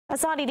A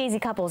Soddy Daisy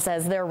couple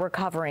says they're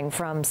recovering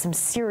from some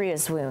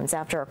serious wounds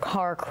after a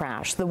car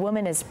crash. The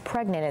woman is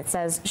pregnant. It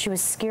says she was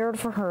scared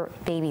for her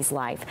baby's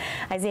life.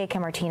 Isaiah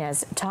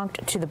Martinez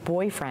talked to the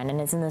boyfriend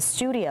and is in the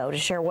studio to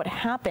share what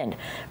happened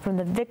from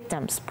the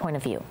victim's point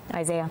of view.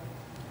 Isaiah.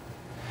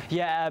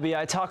 Yeah, Abby,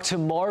 I talked to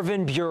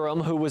Marvin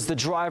Burham, who was the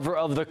driver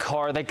of the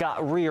car that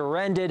got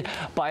rear-ended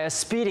by a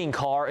speeding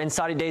car in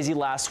Soddy Daisy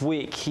last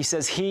week. He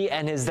says he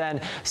and his then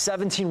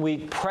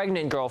 17-week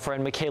pregnant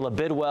girlfriend, Michaela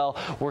Bidwell,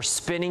 were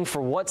spinning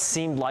for what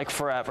seemed like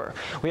forever.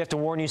 We have to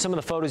warn you, some of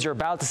the photos you're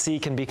about to see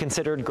can be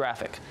considered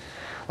graphic.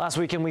 Last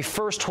weekend, we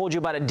first told you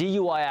about a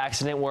DUI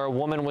accident where a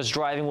woman was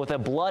driving with a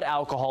blood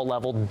alcohol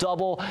level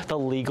double the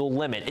legal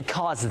limit. It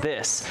caused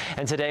this.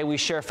 And today we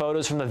share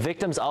photos from the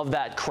victims of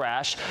that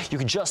crash. You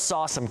just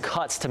saw some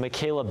cuts to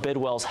Michaela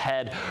Bidwell's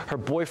head. Her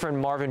boyfriend,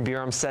 Marvin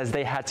Burham, says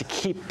they had to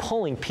keep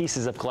pulling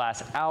pieces of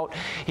glass out.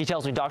 He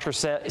tells me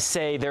doctors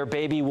say their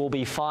baby will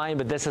be fine,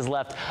 but this has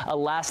left a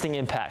lasting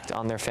impact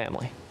on their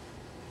family.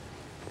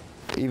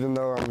 Even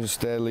though I'm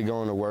steadily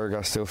going to work,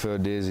 I still feel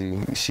dizzy.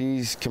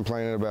 She's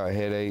complaining about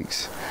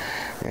headaches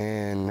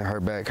and her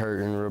back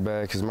hurting real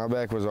bad because my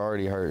back was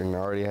already hurting. I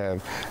already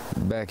have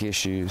back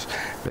issues,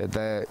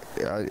 but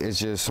it's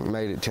just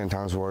made it 10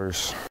 times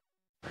worse.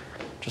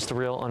 Just a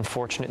real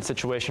unfortunate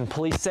situation.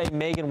 Police say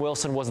Megan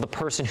Wilson was the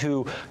person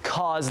who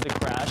caused the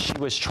crash. She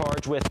was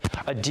charged with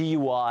a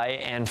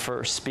DUI and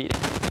for speeding.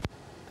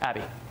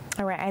 Abby.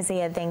 All right,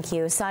 Isaiah, thank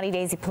you. Soddy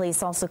Daisy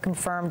police also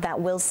confirmed that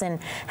Wilson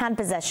had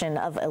possession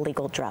of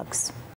illegal drugs.